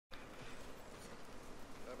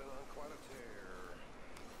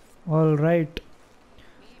All right.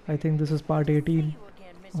 I think this is part See 18 you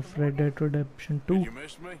again, Mr. of Red Morgan. Dead Redemption Did 2. you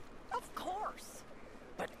miss me? Of course.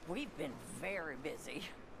 But we've been very busy.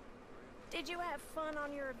 Did you have fun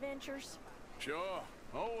on your adventures? Sure,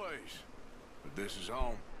 always. But this is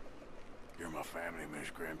home. You're my family, Miss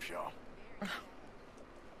Grimshaw.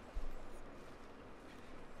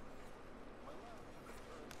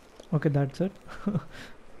 Okay, that's it.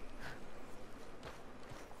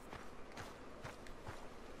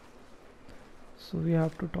 So we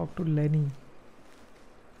have to talk to Lenny.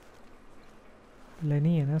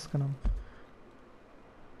 Lenny है ना इसका नाम.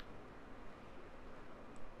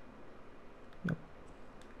 Yep.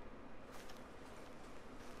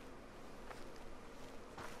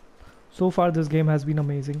 So far this game has been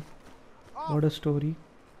amazing. What a story.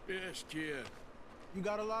 Yes, kid. You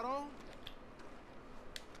got a lot on?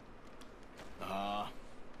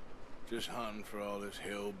 Just hunting for all this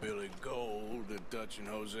hillbilly gold that Dutch and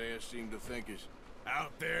Hosea seem to think is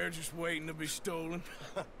out there just waiting to be stolen.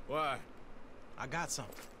 Why? I got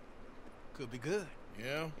something. Could be good.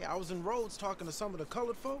 Yeah? Yeah, I was in Rhodes talking to some of the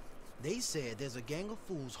colored folk. They said there's a gang of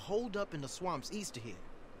fools holed up in the swamps east of here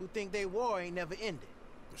who think their war ain't never ended.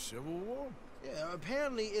 The Civil War? Yeah,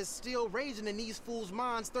 apparently it's still raging in these fools'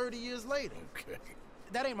 minds 30 years later. Okay.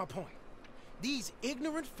 That ain't my point. These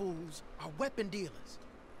ignorant fools are weapon dealers.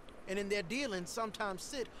 And in their dealing, sometimes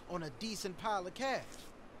sit on a decent pile of cash.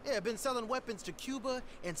 Yeah, been selling weapons to Cuba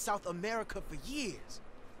and South America for years.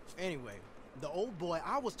 Anyway, the old boy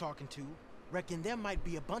I was talking to reckoned there might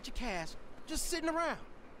be a bunch of cash just sitting around.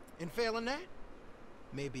 And failing that,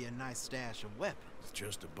 maybe a nice stash of weapons. It's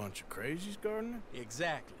just a bunch of crazies, Gardner?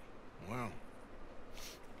 Exactly. Well,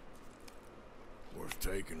 worth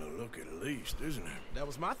taking a look at least, isn't it? That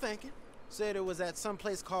was my thinking. Said it was at some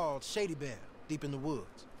place called Shady Belle, deep in the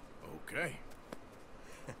woods. Okay.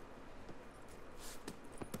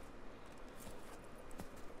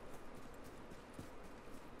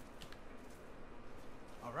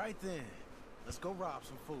 All right then, let's go rob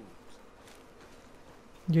some fools.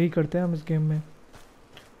 यही करते हैं हम इस game में.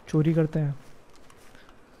 चोरी करते हैं.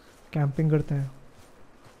 Camping करते हैं.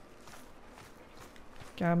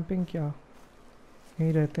 कैंपिंग क्या?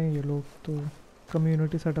 यहीं रहते हैं ये लोग तो.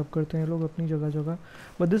 कम्युनिटी सेटअप करते हैं ये लोग अपनी जगह जगह.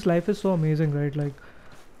 But this life is so amazing right. Like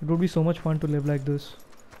it would be so much fun to live like this,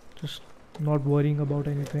 just not worrying about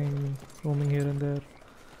anything, roaming here and there.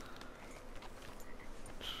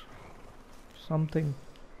 Something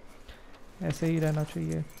ऐसे ही रहना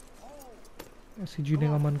चाहिए. ऐसे जीने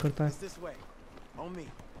का मन करता है. It's this way. On me.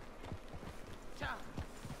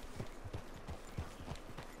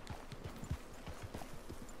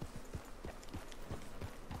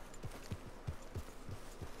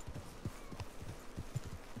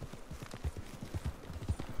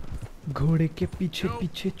 घोड़े के पीछे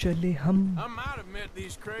पीछे चले हम. I might have met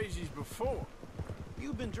these crazies before.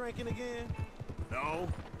 You been drinking again? No.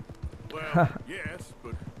 Well, yes,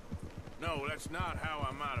 but no, that's not how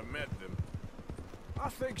I might have met them. I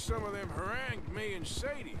think some of them harangued me and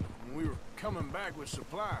Sadie when we were coming back with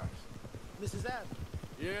supplies. Mrs. Adler.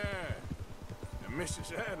 Yeah. And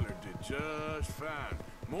Mrs. Adler did just fine.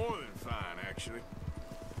 More than fine, actually.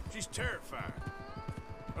 She's terrifying.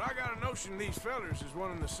 But I got a notion these fellers is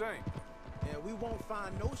one and the same. Yeah, we won't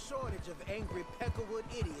find no shortage of angry Peckerwood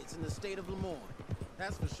idiots in the state of Lemoyne.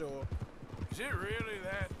 That's for sure. Is it really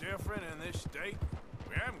that different in this state?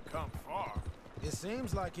 We haven't come far. It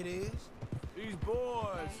seems like it is. These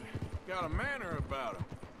boys got a manner about them,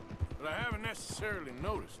 but I haven't necessarily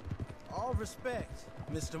noticed. All respect,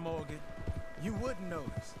 Mr. Morgan. You wouldn't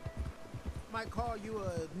notice. Might call you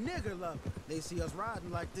a nigger lover. They see us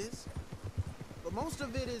riding like this. But most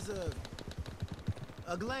of it is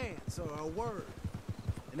a glance or a word.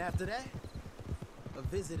 And after that, a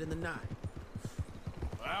visit in the night.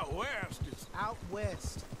 Out west, it's... Out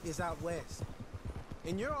west is out west.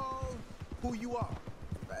 And you're all who you are.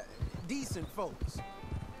 Decent folks.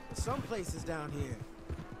 But some places down here,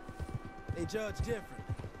 they judge different.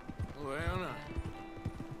 Well, now,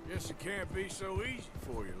 guess it can't be so easy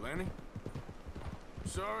for you, Lenny.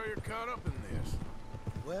 Sorry you're caught up in this.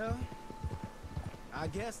 Well, I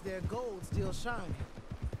guess their gold's still shining.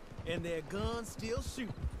 And their guns still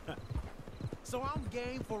shooting. So I'm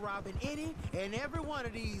game for robbing any and every one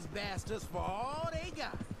of these bastards for all they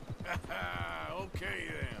got. Okay,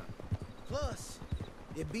 then. Plus,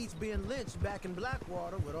 it beats being lynched back in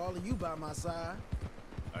Blackwater with all of you by my side.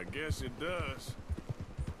 I guess it does.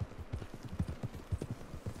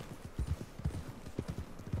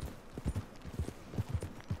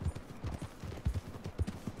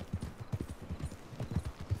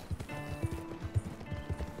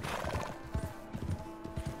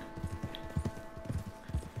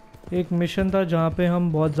 एक mission था जहाँ पे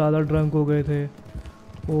हम बहुत ज़्यादा drunk हो गए थे।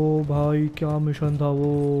 ओ भाई क्या मिशन था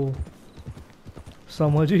वो,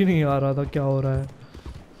 समझ ही नहीं आ रहा था क्या हो रहा है।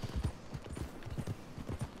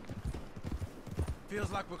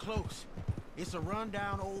 Feels like we're close. It's a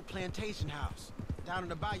rundown old plantation house down in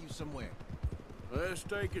the bayou somewhere. Let's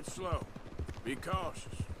take it slow. Be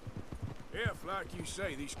cautious. If, like you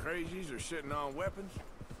say, these crazies are sitting on weapons,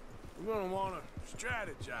 we're gonna want to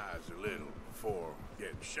strategize a little before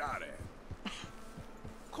getting shot at.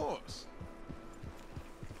 Of course.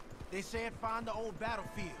 They said find the old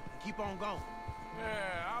battlefield and keep on going.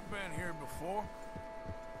 Yeah, I've been here before.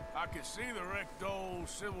 I could see the wrecked old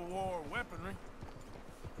Civil War weaponry.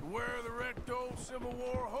 Where are the wrecked old Civil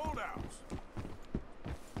War holdouts?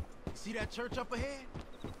 See that church up ahead?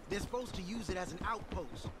 They're supposed to use it as an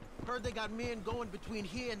outpost. Heard they got men going between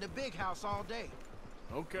here and the big house all day.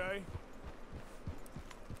 Okay.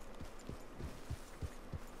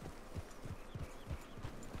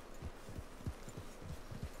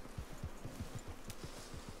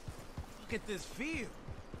 Look at this field.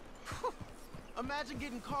 Imagine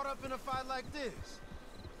getting caught up in a fight like this.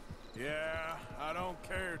 Yeah, I don't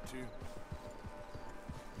care to.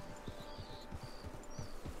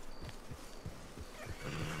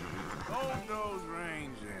 Hold those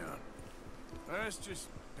reins in. Let's just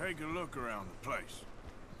take a look around the place.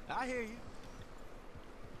 I hear you.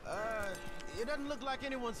 It doesn't look like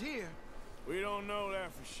anyone's here. We don't know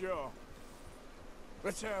that for sure.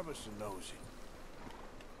 Let's have us a nosy.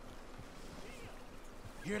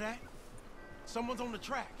 Hear that? Someone's on the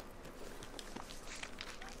track.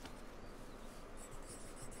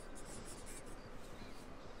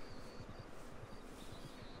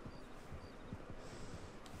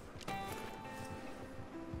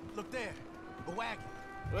 Look there, a wagon.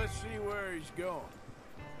 Let's see where he's going.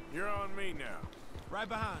 You're on me now. Right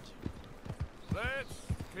behind you. Let's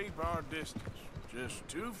keep our distance. Just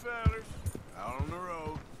two fellers out on the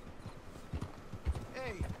road.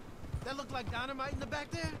 Hey, that look like dynamite in the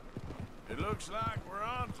back there? It looks like we're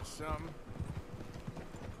onto something.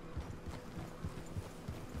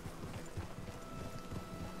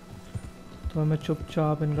 तो हमें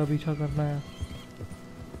चुपचाप इनका पीछा करना है।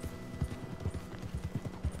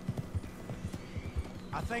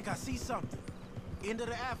 I think I see something. End of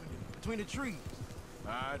the avenue, between the trees.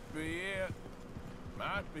 Might be it.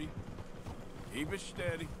 Might be. Keep it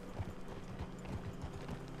steady.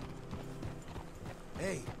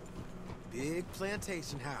 Hey, big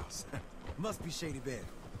plantation house. Must be Shady Bed.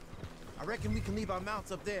 I reckon we can leave our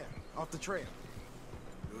mounts up there, off the trail.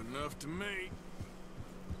 Good enough to me.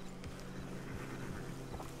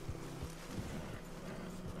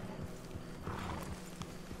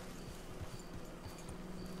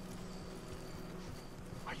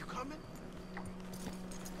 Are you coming?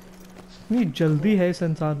 इतनी जल्दी है इस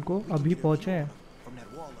इंसान को, अभी पहुंचे हैं। From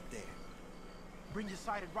that wall up there. Bring your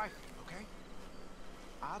sighted rifle, okay?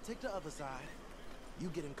 I'll take the other side. You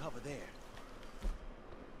get in cover there.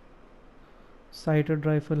 Cited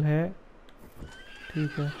rifle है,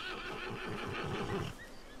 ठीक है।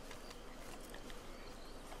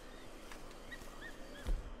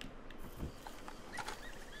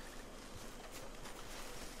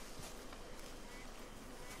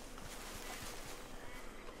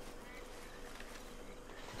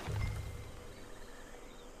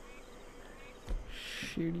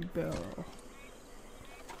 Shady Bell.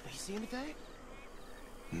 You see anything?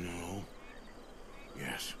 No.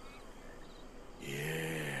 Yes.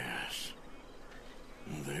 Yes.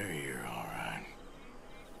 They're here, all right.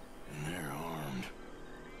 And they're armed.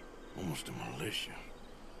 Almost a militia.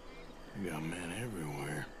 You got men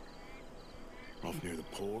everywhere. Off near the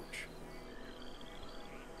porch.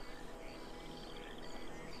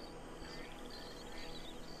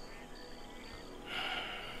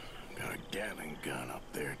 Got a Gatling gun up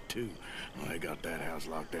there, too. Well, they got that house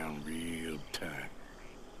locked down real tight.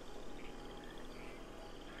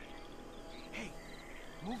 Hey,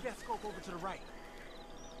 move that scope over to the right.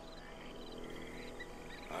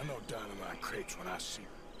 I know dynamite crates when I see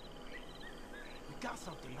them. We got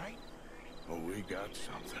something, right? Oh, we got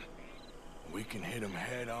something. We can hit them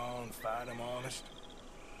head on, fight them honest.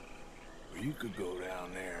 Or you could go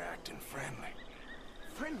down there acting friendly.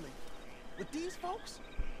 Friendly? With these folks?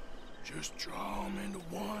 Just draw them into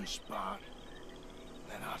one spot,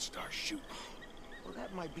 then I'll start shooting. Well,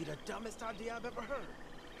 that might be the dumbest idea I've ever heard.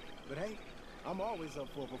 But hey, I'm always up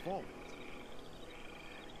for a performance.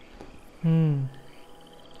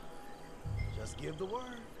 Just give the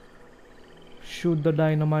word. Shoot the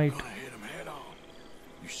dynamite. Gonna hit them head on.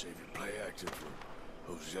 You save your play acting for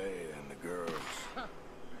Jose and the girls.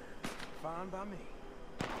 Fine by me.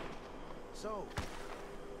 So,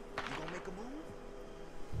 You gonna make a move?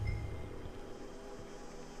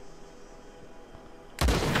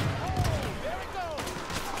 Oh, there it goes.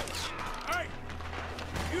 Hey!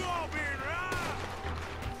 You all being right!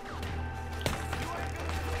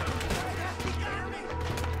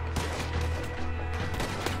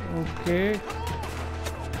 Okay.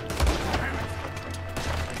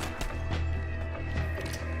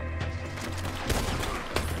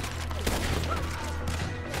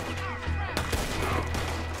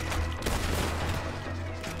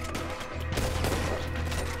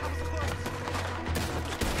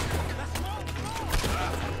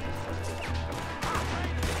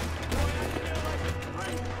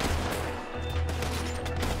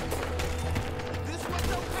 This was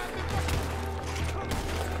no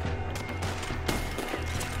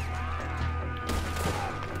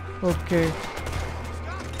Okay.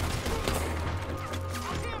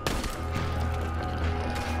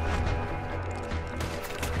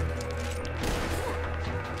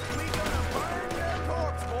 We gonna burn their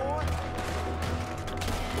corpse, boy.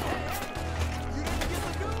 You didn't get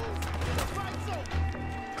the news? The fight's over.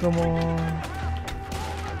 Come on.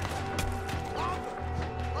 Arthur,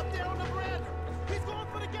 up there on the veranda. He's going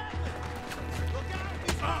for the Gatling. Look out,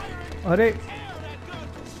 he's firing. अरे Hell, that gun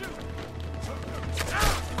can shoot.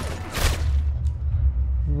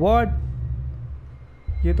 what?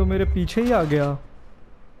 ये तो मेरे पीछे ही आ गया.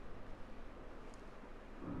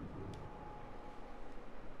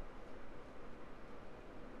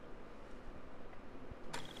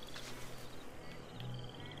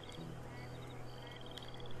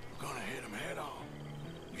 We're gonna hit him head on.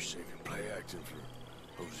 You save your play acting for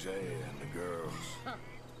Jose and the girls.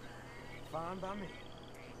 Fine by me.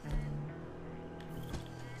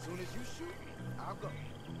 Soon as you shoot, I'll go.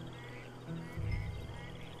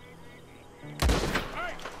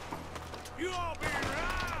 Hey! You all being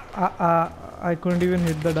right! I couldn't even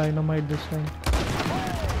hit the dynamite this time.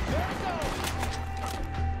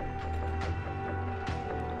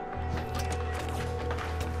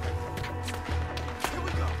 Here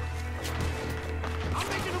we go. I'm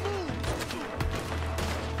making a move.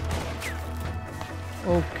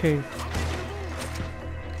 Okay.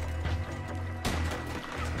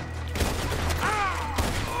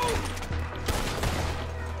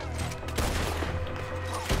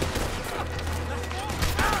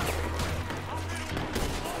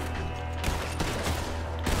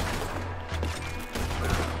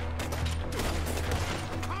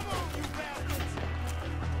 Come on, you bastards.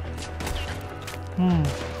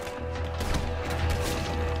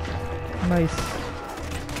 Nice.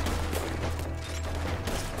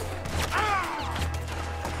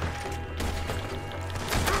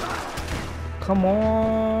 Come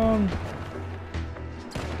on.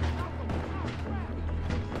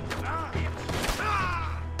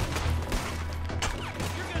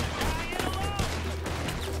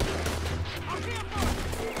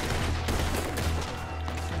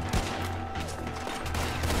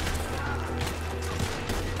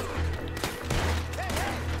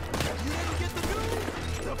 You didn't get the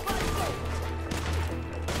news? The fight's over.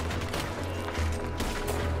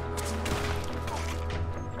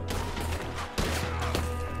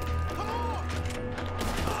 Come on.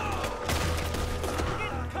 We're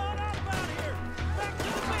getting caught up out here. Back to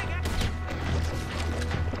the wing.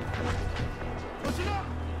 Pushing up.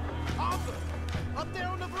 Arthur, up there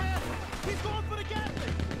on the veranda. He's going for the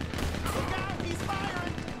Gatling. Look out, he's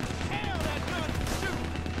firing. Hell, that gun can shoot.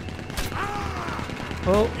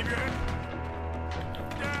 Oh, Keep your head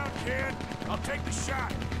down, kid. I'll take the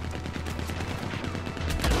shot.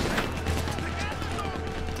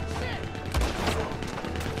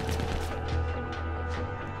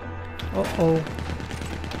 uh-oh.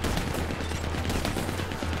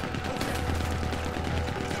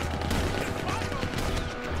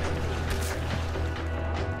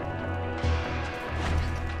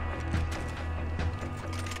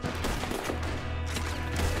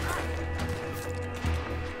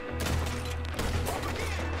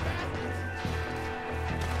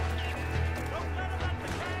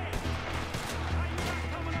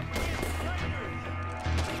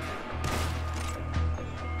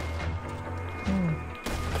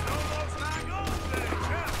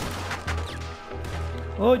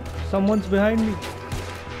 Oh, someone's behind me.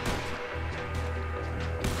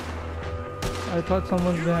 I thought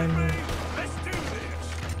someone's behind me. Let's do this.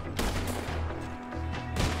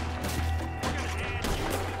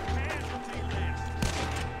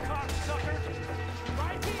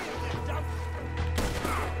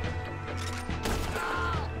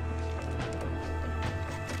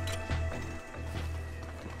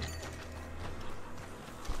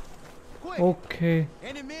 quick. Okay.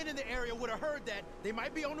 Any men in the area would have heard that. They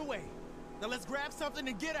might be on the way. Now let's grab something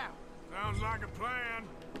and get out. Sounds like a plan.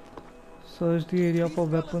 Search the area These for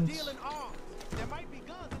fellas weapons. deal in arms. There might be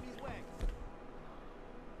guns in these wagons.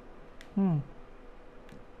 Hmm.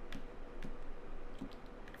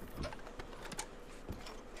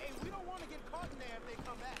 Hey, we don't want to get caught in there if they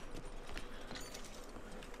come back.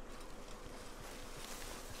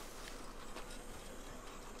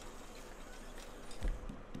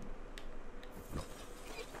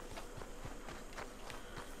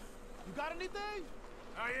 You got anything?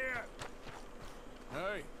 Not yet.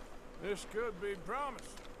 Hey, this could be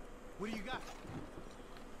promise. What do you got?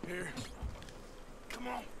 Here. Come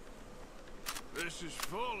on. This is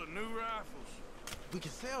full of new rifles. We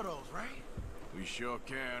can sell those, right? We sure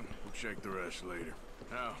can. We'll check the rest later.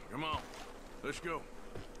 Now, come on. Let's go.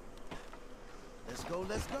 Let's go,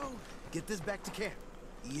 let's go. Get this back to camp.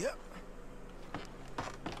 Yep.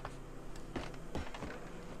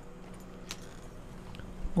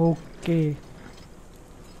 Okay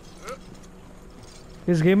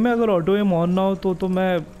इस game में अगर auto M on ना हो तो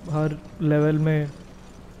मैं हर level में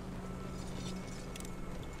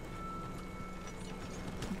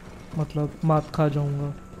मतलब मात खा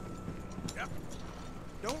जाऊंगा.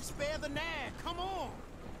 Don't spare the nag. Come on.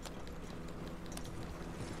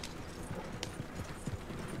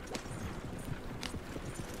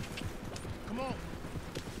 Come on.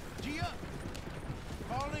 G up.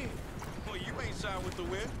 Fall in. Well, you ain't signed with the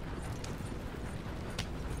whip.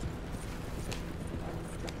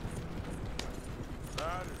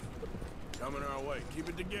 Riders. Coming our way. Keep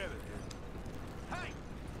it together. Hey!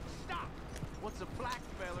 Stop! What's a black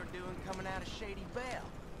feller doing coming out of Shady Belle?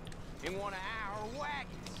 In one of our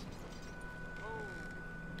wagons?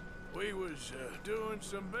 We was doing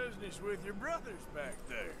some business with your brothers back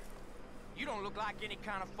there. You don't look like any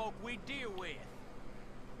kind of folk we deal with.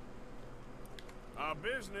 Our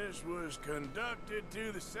business was conducted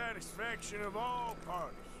to the satisfaction of all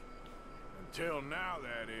parties. Until now,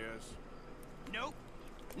 that is. Nope.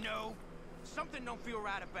 No. Something don't feel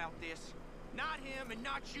right about this. Not him and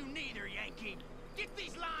not you neither, Yankee. Get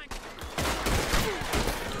these lines.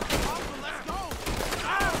 Uncle, let's go.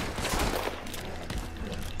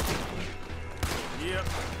 Yep.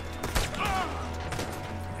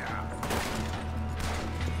 Yeah.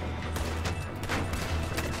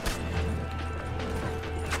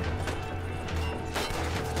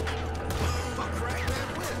 Crack that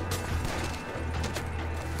whip.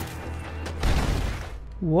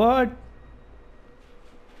 What?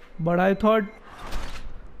 But I thought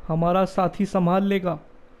हमारा साथी संभाल लेगा.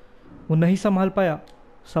 वो नहीं संभाल पाया.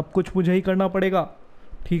 सब कुछ मुझे ही करना पड़ेगा.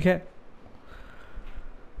 ठीक है,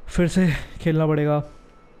 फिर से खेलना पड़ेगा.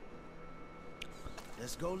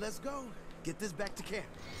 Let's go, let's go. Get this back to camp.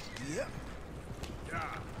 Yep.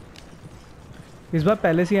 इस बार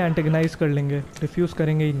पहले से ही एंटेगनाइज कर लेंगे, रिफ्यूज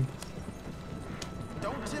करेंगे ही नहीं.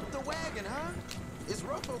 Don't tip the wagon, huh? It's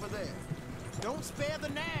rough over there. Don't spare the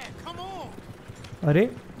nag. Come on. अरे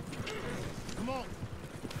Come on.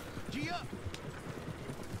 G up.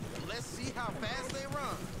 Let's see how fast they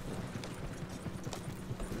run.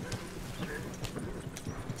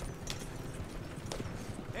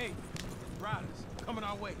 Hey, riders, coming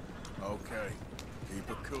our way. Okay. Keep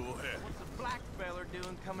a cool head. What's a black feller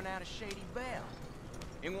doing coming out of Shady Belle?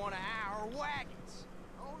 In one of our wagons?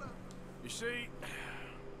 Hold up. You see,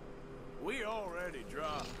 we already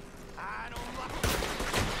dropped. I don't like...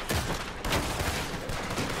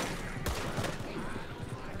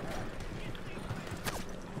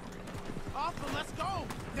 Arthur, let's go.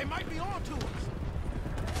 They might be on to us.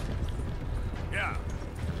 Yeah.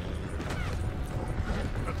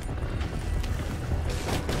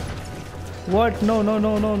 what? No no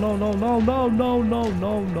no no no no no no no no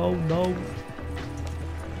no no no.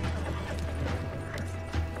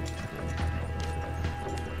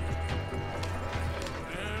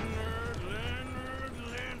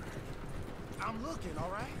 Leonard. I'm looking, all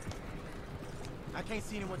right? I can't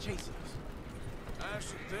see anyone chasing us. I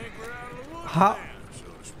should think we're out of the woods Ha- now, so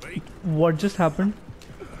to speak. What just happened?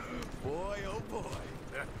 Boy, oh boy.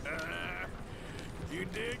 You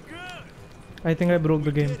did good. I think I broke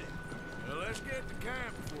the game. Did it. Well, let's get to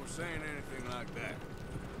camp before saying anything like that.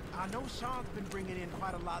 I know Sean's been bringing in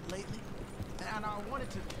quite a lot lately, and I wanted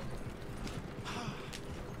to...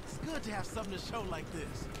 It's good to have something to show like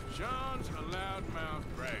this. Sean's a loudmouth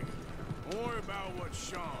bragger. Don't worry about what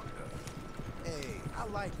Sean does. Hey, I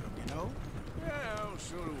like him, you know? Yeah, well,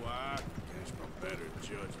 so do I. Guess my better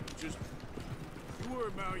judgment. Just you worry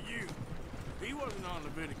about you. He wasn't on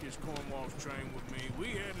Leviticus Cornwall's train with me. We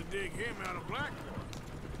had to dig him out of Blackwater.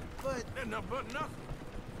 But But nothing.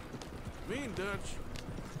 Me and Dutch,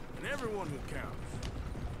 and everyone who counts.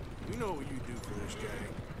 We know what you do for this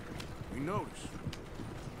gang. We notice.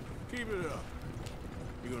 Keep it up.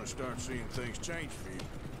 You're gonna start seeing things change for you.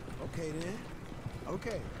 Okay then.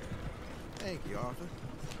 Okay. Thank you, Arthur.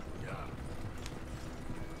 Yeah.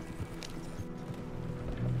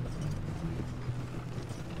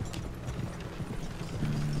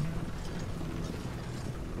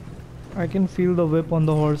 I can feel the whip on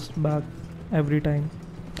the horse back every time.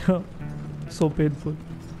 So painful.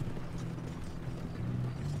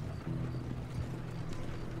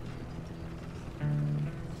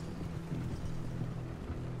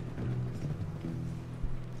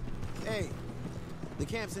 Hey, the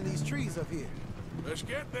camp's in these trees up here. Let's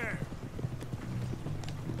get there.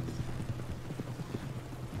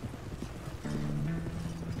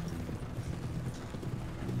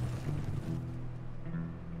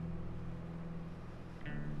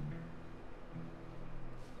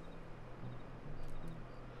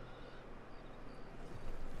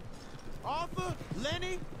 Arthur,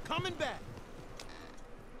 Lenny, coming back.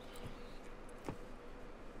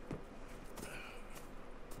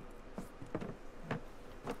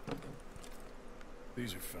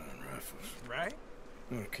 These are fine rifles. Right?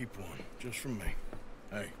 I'm gonna keep one, just from me.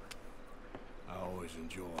 Hey, I always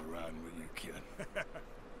enjoy riding with you, kid.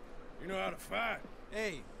 You know how to fight.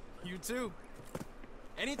 Hey, you too.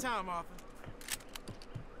 Anytime, Arthur.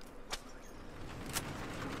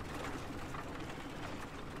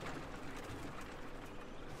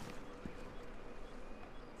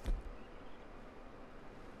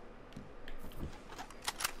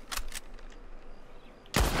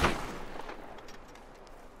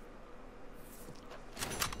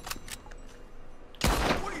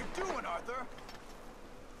 What are you doing, Arthur?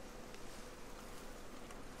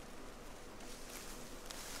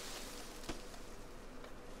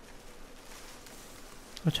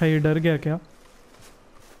 अच्छा ये डर गया क्या?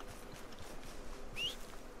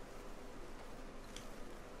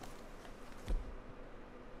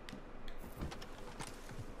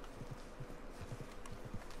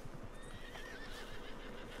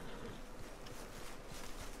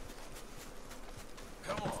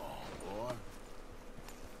 Come on, boy.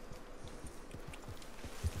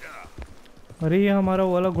 अरे ये हमारा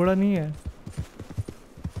वो वाला घोड़ा नहीं है.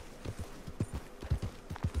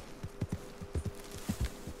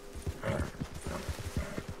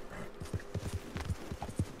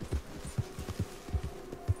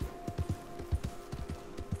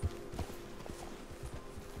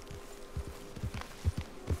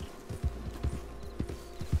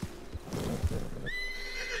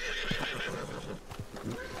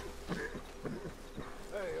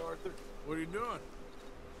 Hey, Arthur. What are you doing?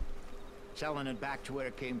 Selling it back to where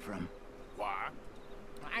it came from. Why?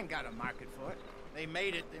 I ain't got a market for it. They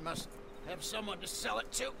made it, they must have someone to sell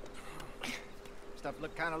it to. Stuff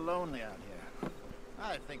look kind of lonely out here.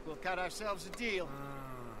 I think we'll cut ourselves a deal.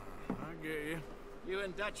 I get you. You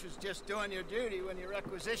and Dutch was just doing your duty when you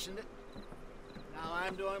requisitioned it. Now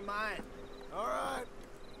I'm doing mine. All right.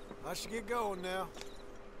 I should get going now.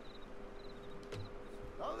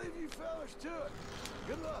 I'll leave you fellas to it.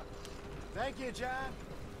 Good luck. Thank you, John.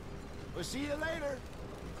 We'll see you later.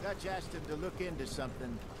 Dutch asked him to look into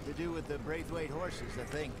something to do with the Braithwaite horses, I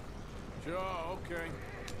think. Sure, okay.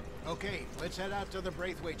 Okay, let's head out to the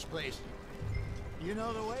Braithwaite's place. You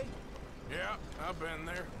know the way? Yeah, I've been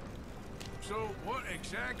there. So, what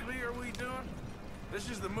exactly are we doing? This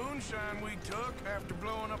is the moonshine we took after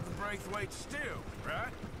blowing up the Braithwaite still,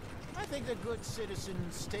 right? I think the good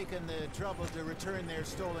citizens taking the trouble to return their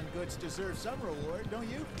stolen goods deserve some reward, don't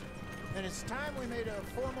you? And it's time we made a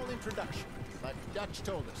formal introduction, like Dutch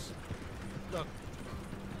told us. Look,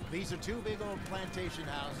 these are two big old plantation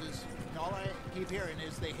houses. And all I keep hearing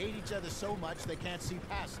is they hate each other so much they can't see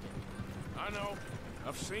past it. I know.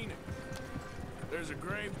 I've seen it. There's a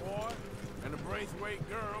gray boy and a Braithwaite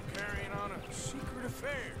girl carrying on a secret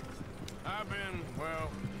affair. I've been,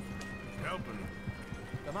 well, helping them.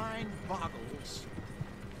 The mind boggles.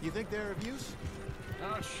 You think they're of use?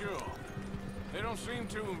 Not sure. They don't seem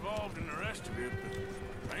too involved in the rest of it,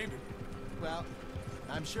 but maybe. Well,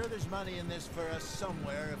 I'm sure there's money in this for us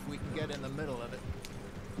somewhere if we can get in the middle of it.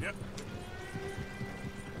 Yep.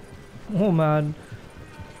 Oh man,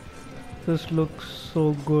 this looks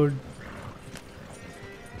so good.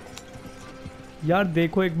 यार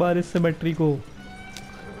देखो एक बार इस symmetry को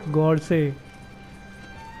God से.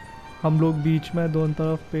 हम लोग बीच में दोनों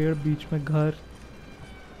तरफ पेड़, बीच में घर.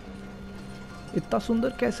 इतना सुंदर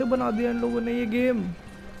कैसे बना दिया इन लोगों ने ये गेम.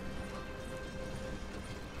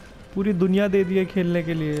 पूरी दुनिया दे दी है खेलने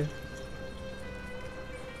के लिए.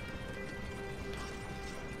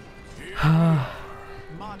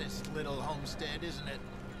 Modest little homestead, isn't it?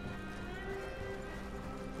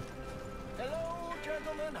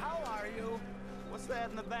 gentlemen, how are you? What's that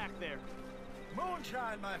in the back there?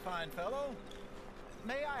 Moonshine, my fine fellow.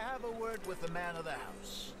 May I have a word with the man of the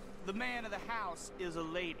house? The man of the house is a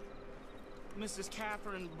lady. Mrs.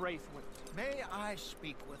 Catherine Braithwaite. May I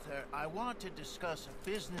speak with her? I want to discuss a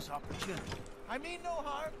business opportunity. I mean no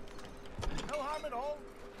harm. No harm at all.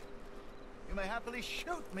 You may happily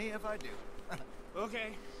shoot me if I do.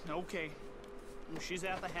 Okay. She's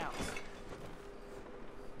at the house.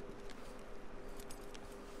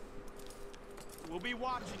 We'll be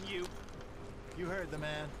watching you. You heard the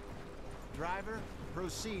man. Driver,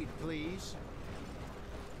 proceed, please.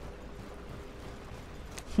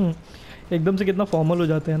 एकदम से कितना formal हो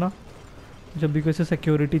जाते हैं ना जब भी कोई से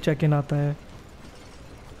सिक्योरिटी चेक इन आता है.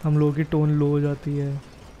 हम लोगों की टोन लो हो जाती है.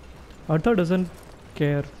 अर्थर doesn't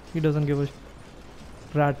care. He doesn't give a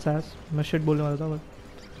rats S. मैं शिट बोलने वाला था but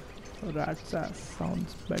rats S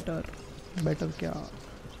sounds better क्या.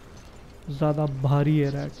 ज़्यादा भारी है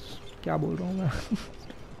रैट्स. क्या बोल रहा हूँ मैं.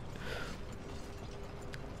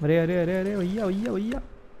 अरे भैया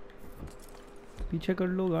पीछे कर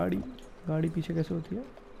लो गाड़ी पीछे कैसे होती है.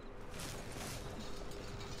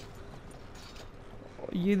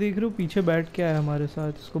 ये देख रहे हो पीछे बैठ के आया हमारे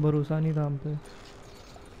साथ. इसको भरोसा नहीं था हम पे.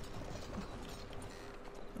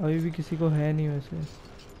 अभी भी किसी को है नहीं वैसे.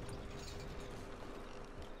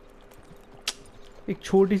 एक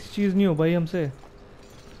छोटी सी चीज़ नहीं हो भाई हमसे.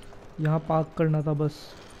 यहाँ पार्क करना था बस.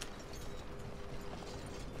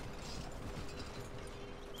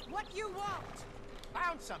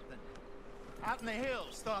 Something out in the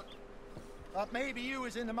hills. Thought maybe you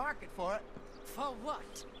was in the market for it. For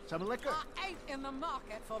what? Some liquor. I ain't in the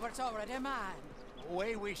market for what's already mine. The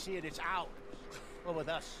way we see it, it's ours. Well, with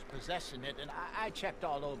us possessing it, and I checked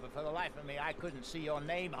all over. For the life of me, I couldn't see your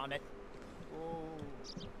name on it. Oh,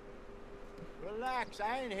 relax.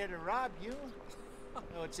 I ain't here to rob you.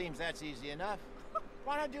 Oh, it seems that's easy enough.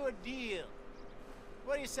 Why not do a deal?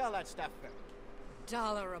 What do you sell that stuff for?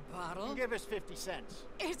 $1 a bottle. You give us 50 cents.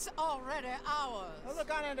 It's already ours. Well,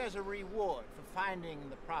 look on it as a reward for finding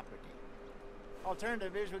the property.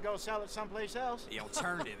 Alternative is we go sell it someplace else. The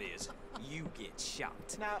alternative is you get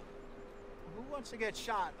shot. Now, who wants to get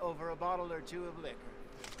shot over a bottle or two of liquor?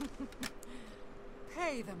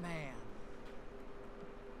 Pay the man.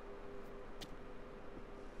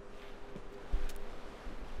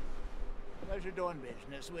 Pleasure doing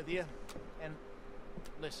business with you. And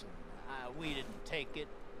listen, we didn't take it,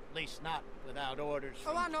 at least not without orders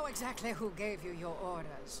from... Oh, I know exactly who gave you your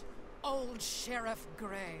orders. Old Sheriff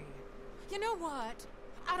Gray. You know what?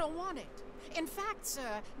 I don't want it. In fact,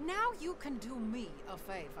 sir, now you can do me a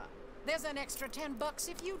favor. There's an extra $10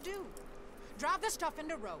 if you do. Drive the stuff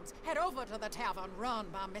into Rhodes, head over to the tavern run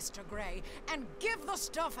by Mr. Gray, and give the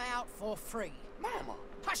stuff out for free. Mama!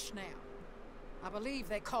 Hush now. I believe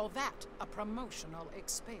they call that a promotional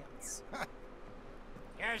expense.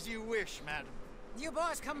 As you wish, madam. You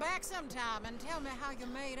boys come back sometime and tell me how you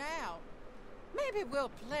made out. Maybe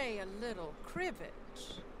we'll play a little cribbage.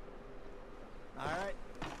 All right.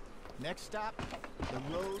 Next stop, the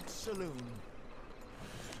Rhodes Saloon.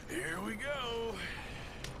 Here we go.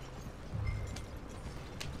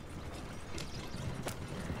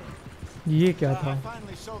 ये क्या था? I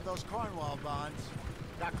finally sold those Cornwall bonds.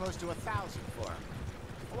 Got close to 1,000 for them.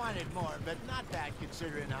 I wanted more, but not bad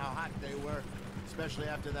considering how hot they were. Especially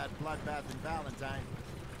after that bloodbath in Valentine.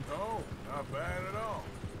 Oh, not bad at all.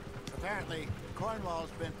 Apparently, Cornwall's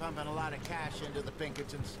been pumping a lot of cash into the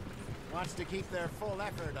Pinkertons. Wants to keep their full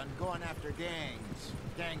effort on going after gangs.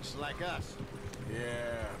 Gangs like us.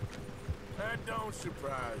 Yeah, that don't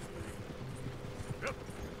surprise me. Yep.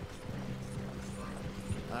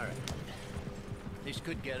 All right. This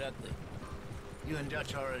could get ugly. You and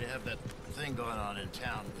Dutch already have that thing going on in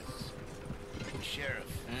town with the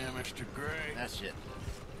sheriff. Yeah, Mr. Gray. That's it.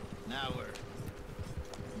 Now we're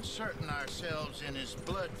inserting ourselves in his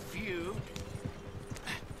blood feud.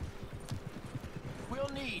 We'll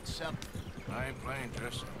need something. I ain't playing,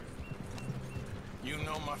 Tristan. You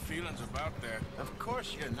know my feelings about that. Of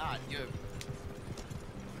course you're not.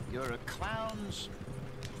 You're a clown's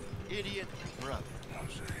idiot brother.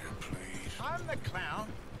 Hosea, please. I'm the clown.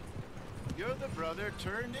 You're the brother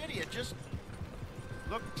turned idiot. Just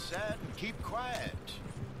look sad and keep quiet.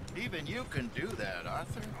 Even you can do that,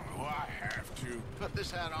 Arthur. Oh, I have to. Put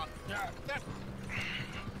this hat on.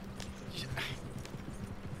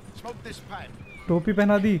 Smoke this pipe. टोपी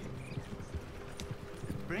पहना दी.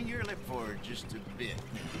 Bring your lip forward just a bit.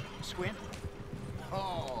 Squint.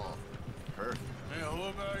 Oh, perfect. Yeah, what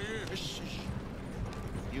about you? Shh.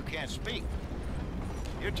 You can't speak.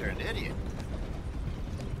 You're turned idiot.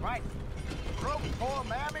 Right. Broke poor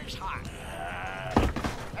mammy's heart.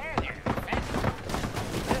 There,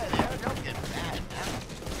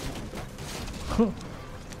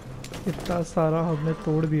 इतना सारा हमने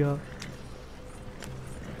तोड़ दिया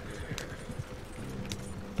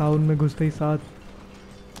town में घुसते ही साथ.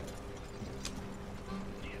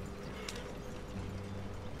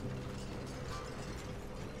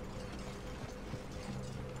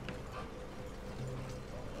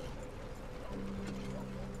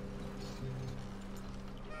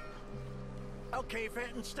 Okay,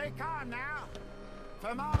 Fenton, stay calm now.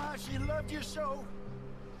 For Mama, she loved you so.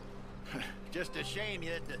 Just a shame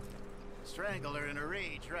you had to strangle her in a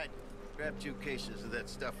rage, right? Grab 2 cases of that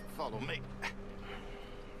stuff and follow me.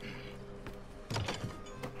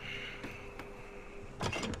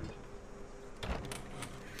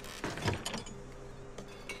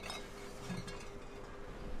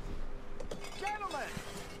 Gentlemen!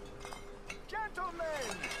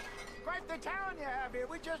 Gentlemen! Quite the town you have here.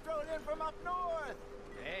 We just rode in from up north.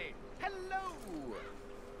 Hey. Hello!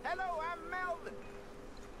 Hello, I'm Melvin.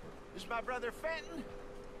 This is my brother Fenton.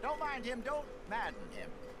 Don't mind him, don't madden him.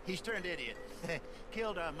 He's turned idiot.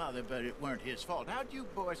 Killed our mother, but it weren't his fault. How'd you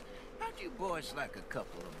boys like a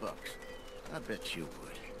couple of bucks? I bet you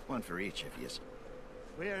would. One for each of you.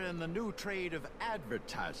 We're in the new trade of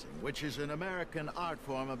advertising, which is an American art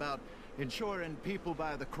form about ensuring people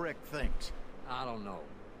buy the correct things. I don't know.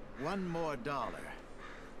 $1 more.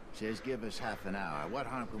 Says give us half an hour. What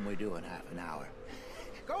harm can we do in half an hour?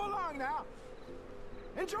 Go along now.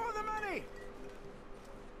 Enjoy the money.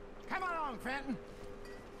 Come along, Fenton.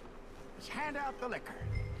 Let's hand out the liquor.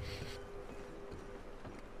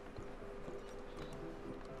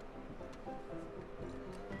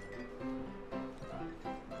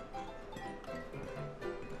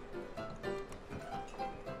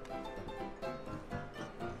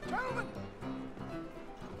 Gentlemen!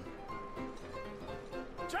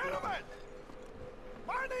 Gentlemen!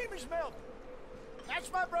 My name is Melvin.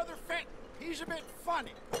 That's my brother Fenton. He's a bit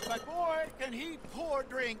funny, but boy, can he pour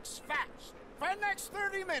drinks fast. For the next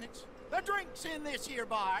 30 minutes, the drinks in this here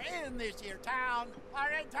bar, in this here town, are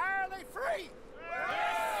entirely free.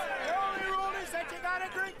 The only rule is that you gotta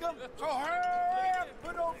drink them, so hurry up,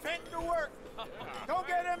 put old Fenton to work. Don't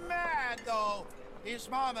get him mad, though. His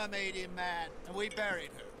mama made him mad, and we buried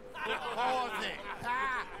her. Poor thing.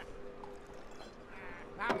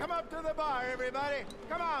 Now come up to the bar, everybody.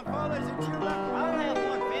 Come on, fellas, it's your luck. I'll have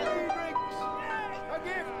one, Fenton. Drinks. A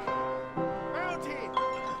gift. Bounty.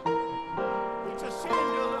 It's a sin to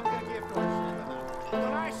look a gift horse in the mouth.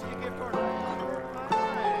 When I see a gift horse, I hurt my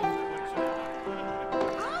eyes.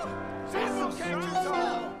 Sin will catch us all.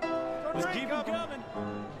 So Let's drink keep 'em up. coming.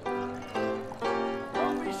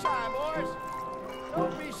 Don't be shy, boys.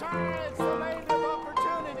 Don't be shy. It's the land of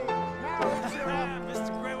opportunity. Now it's your up.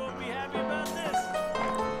 Mr. Gray won't be happy about this.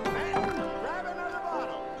 Grab another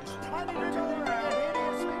bottle. Money to go around.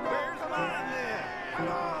 Hideously. Where's the line there? Come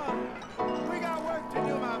on. We got work to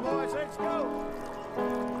do, my boys. Let's go.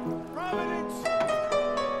 Providence.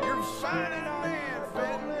 You're signing on in,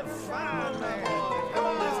 Fenton. Fine, man. Come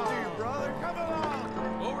on, let's do, brother. Come along.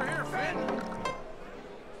 Over here, Fenton.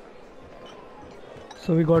 So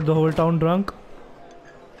we got the whole town drunk.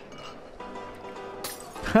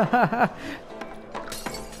 Hey,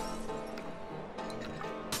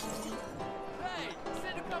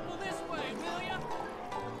 send a couple this way, will ya?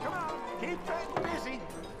 Come on. Keep Fenton busy.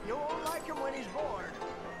 You won't like him when he's bored.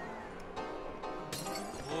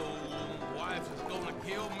 Oh, wife is gonna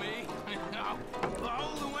kill me. I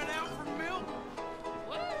only went out for milk.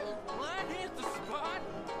 Well, that hit the spot.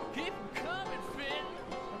 Keep 'em coming, Finn.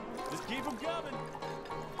 Just keep 'em coming.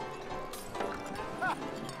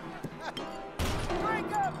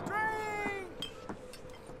 Drink up, drink!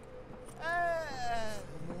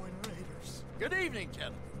 Moine Raiders. Good evening,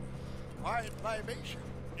 gentlemen. Quiet libation.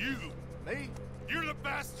 You! Me? You're the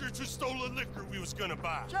bastards who stole the liquor we was gonna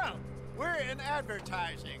buy. Gentlemen, we're in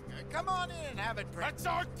advertising. Come on in and have it drink. That's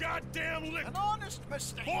our goddamn liquor! An honest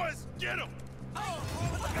mistake. Boys, get him!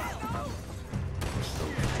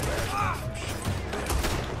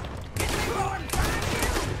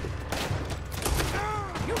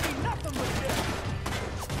 You be nothing with this.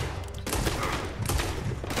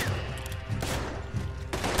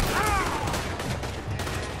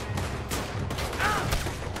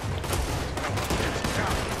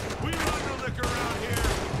 We run the liquor around here.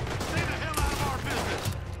 Stay the hell out of our business.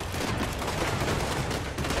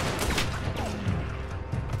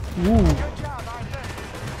 Ooh. Good job, Arthur.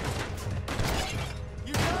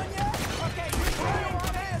 You done yet? Okay, you play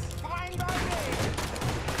on this. Fine by me.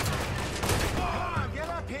 Come on, get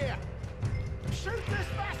up here. Shoot this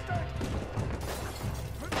bastard.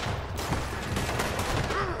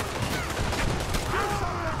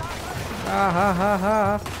 Ha ha ha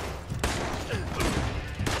ha.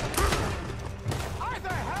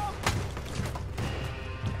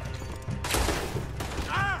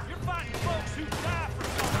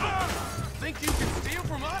 Think you can steal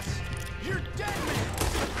from us? You're dead, man!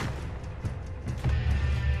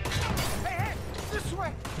 Hey, hey! This way!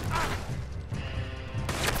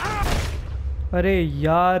 अरे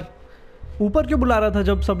यार ऊपर क्यों बुला रहा था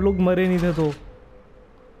जब सब लोग मरे नहीं थे तो?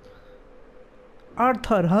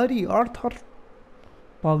 आर्थर, हरी आर्थर,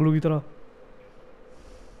 पागलों की तरह।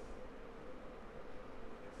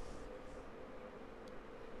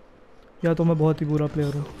 या तो मैं बहुत ही बुरा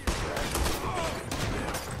प्लेयर हूँ।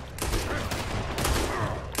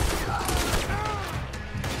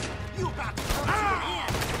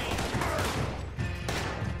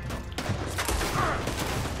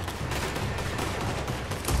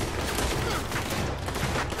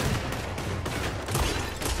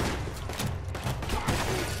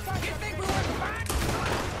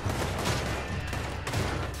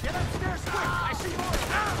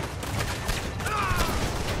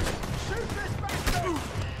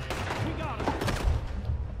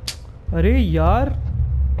 अरे यार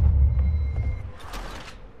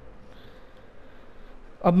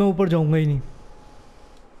अब मैं ऊपर जाऊंगा ही नहीं,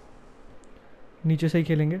 नीचे से ही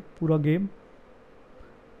खेलेंगे पूरा गेम।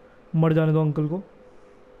 मर जाने दो अंकल को।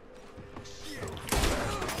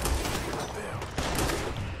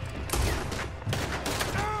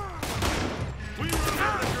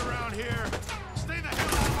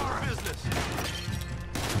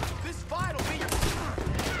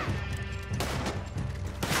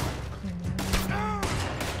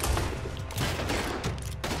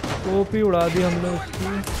 टोपी उड़ा दी हमने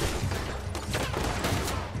उसकी।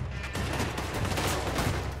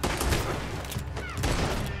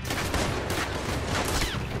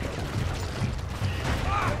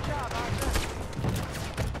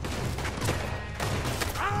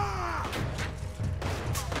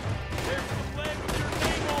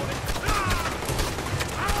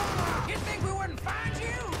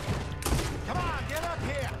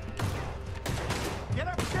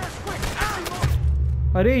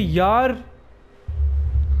 अरे यार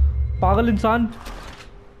पागल इंसान।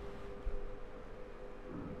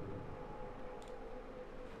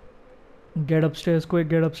 गेट अपस्टेयर्स को एक,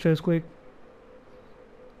 गेट अपस्टेयर्स को एक।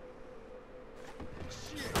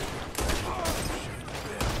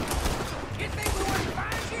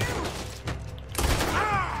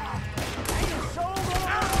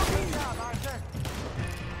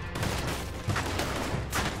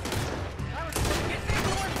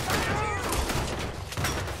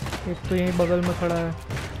 एक तो यहीं बगल में खड़ा है,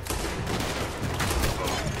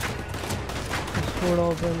 थोड़ा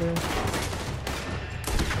पहले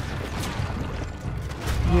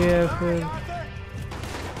ये है, फिर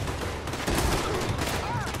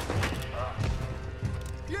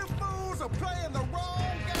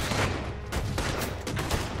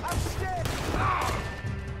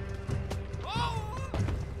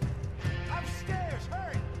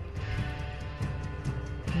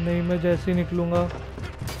नहीं, मैं जैसे ही निकलूंगा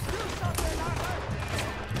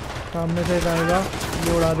सामने से आएगा,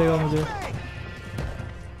 ये उड़ा देगा मुझे।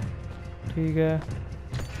 ठीक है,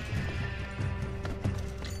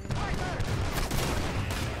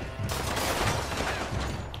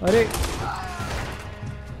 अरे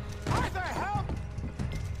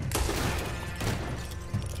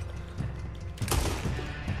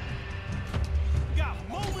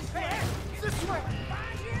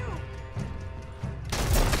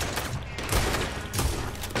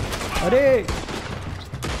अरे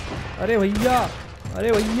अरे भैया,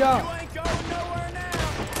 अरे भैया,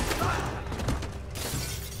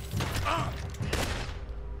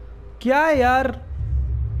 क्या है यार,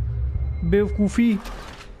 बेवकूफ़ी।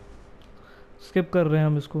 स्किप कर रहे हैं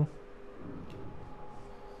हम इसको।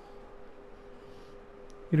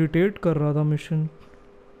 इरिटेट कर रहा था मिशन।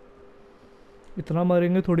 इतना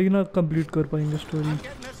मारेंगे थोड़ी ना कंप्लीट कर पाएंगे स्टोरी।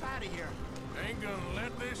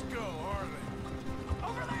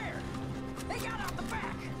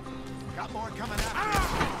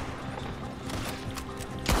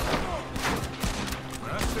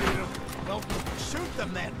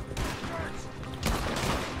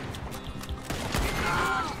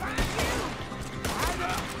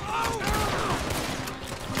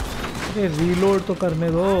 रीलोड तो करने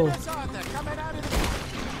दो,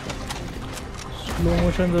 स्लो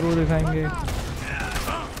मोशन जरूर दिखाएंगे।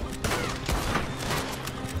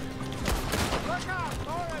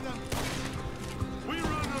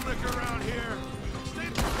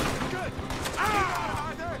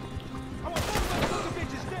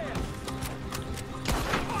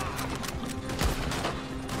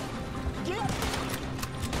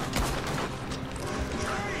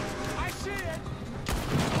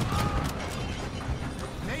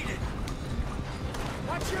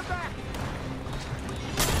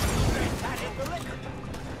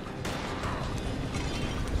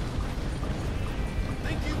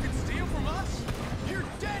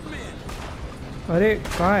 अरे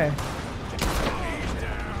कहाँ है?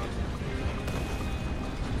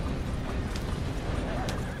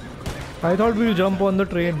 I thought we'll jump on the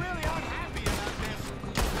train.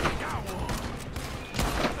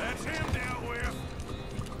 That's him dealt with.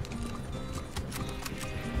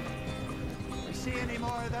 You see any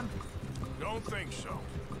more of them? Don't think so.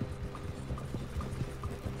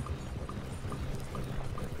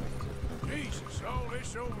 Jesus, all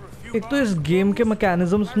this over a few एक तो इस गेम के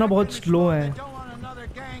मैकेनिज्म्स ना बहुत स्लो हैं. Don't want another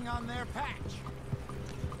gang on their patch.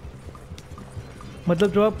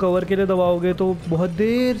 मतलब जब आप कवर के लिए दबाओगे तो बहुत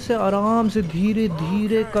देर से आराम से धीरे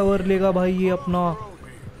धीरे कवर लेगा भाई ये अपना.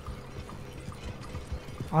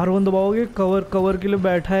 R1 दबाओगे कवर के लिए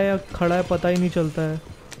बैठा है या खड़ा है पता ही नहीं चलता है.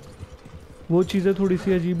 वो चीज़ें थोड़ी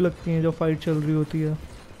सी अजीब लगती हैं जब फाइट चल रही होती है.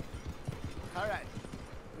 All right,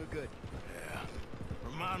 we're good. Yeah.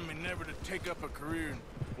 Remind me never to take up a career in,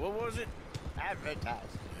 what was it?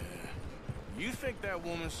 Advertise. You think that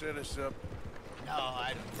woman set us up? No,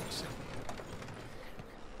 I don't think so.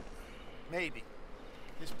 Maybe.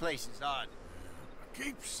 This place is odd. I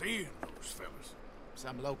keep seeing those fellas.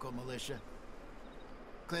 Some local militia.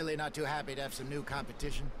 Clearly not too happy to have some new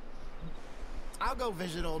competition. I'll go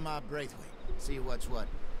visit old Mob Braithwaite, see what's what.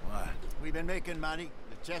 Why? We've been making money.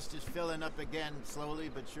 The chest is filling up again, slowly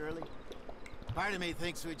but surely. Part of me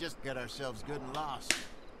thinks we just get ourselves good and lost.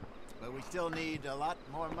 But we still need a lot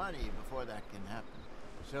more money before that can happen.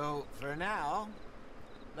 So, for now,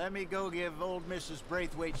 let me go give old Mrs.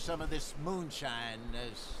 Braithwaite some of this moonshine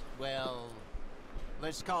as, well,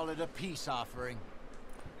 let's call it a peace offering.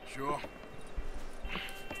 Sure.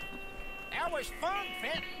 That was fun,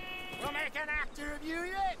 Finn. We'll make an actor of you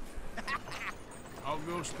yet. I'll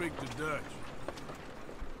go speak to Dutch.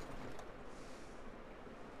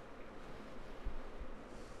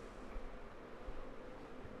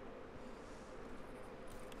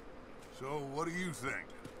 So, what do you think?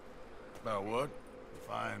 About what?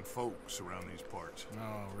 Fine folks around these parts.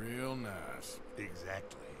 Oh, real nice.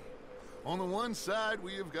 Exactly. On the one side,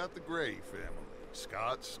 we have got the Gray family.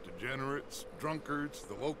 Scots, degenerates, drunkards,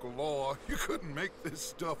 the local law. You couldn't make this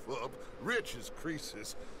stuff up. Rich as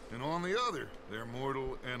Croesus. And on the other, their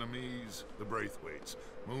mortal enemies, the Braithwaites.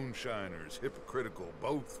 Moonshiners, hypocritical,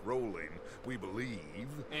 both rolling, we believe.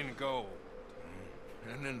 In gold.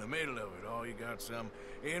 And in the middle of it all, you got some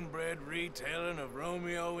inbred retelling of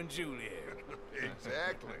Romeo and Juliet.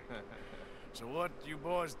 Exactly. So what you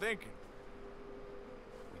boys thinking?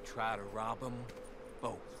 We try to rob them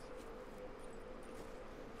both.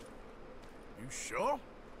 You sure?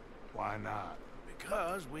 Why not?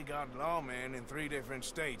 Because we got lawmen in 3 different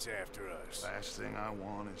states after us. Last thing I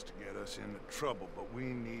want is to get us into trouble, but we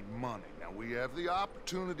need money. Now, we have the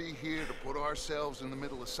opportunity here to put ourselves in the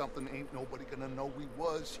middle of something ain't nobody gonna know we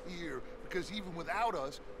was here. Because even without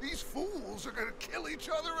us, these fools are gonna kill each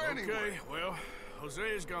other anyway. Okay, well,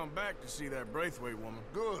 Hosea's gone back to see that Braithwaite woman.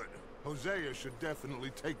 Good. Hosea should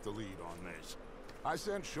definitely take the lead on this. I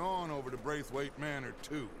sent Sean over to Braithwaite Manor,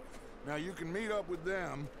 too. Now, you can meet up with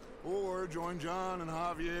them, or join John and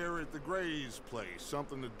Javier at the Gray's place.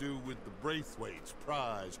 Something to do with the Braithwaite's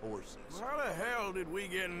prize horses. How the hell did we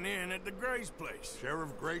get in at the Gray's place?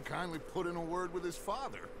 Sheriff Gray kindly put in a word with his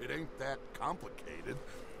father. It ain't that complicated.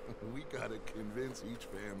 We gotta convince each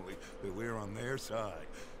family that we're on their side,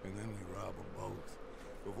 and then we rob them both.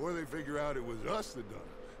 Before they figure out it was us that done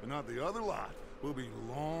it, and not the other lot, we'll be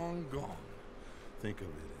long gone. Think of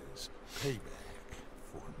it as payback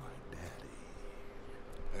for my daddy.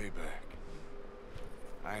 Payback.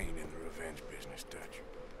 I ain't in the revenge business, Dutch.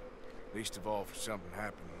 Least of all for something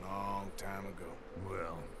happened a long time ago.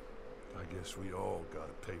 Well, I guess we all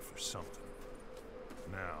gotta pay for something.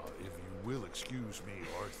 Now, if you will excuse me,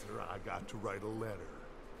 Arthur, I got to write a letter.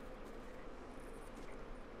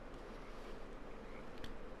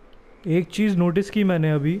 एक चीज़ notice की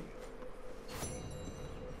मैंने अभी,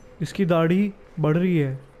 इसकी दाढ़ी बढ़ रही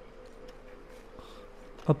है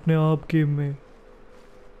अपने आप गेम में.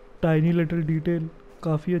 टाइनी लिटिल डिटेल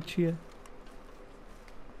काफ़ी अच्छी है.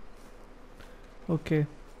 ओके,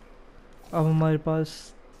 अब हमारे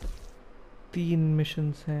पास 3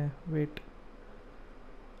 मिशंस हैं. Wait,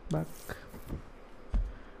 back.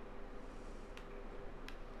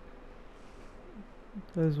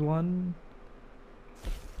 There's one.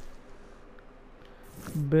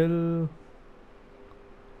 Bill.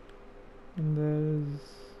 And there's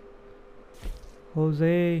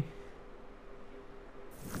Jose.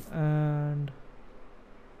 And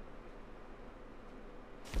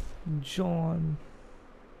John.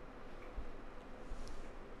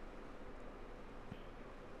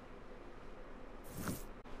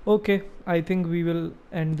 Okay, I think we will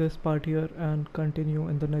end this part here and continue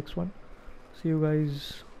in the next one. See you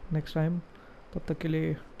guys next time. तब तक के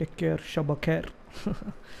लिए take care, शब खैर.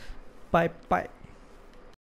 Bye bye.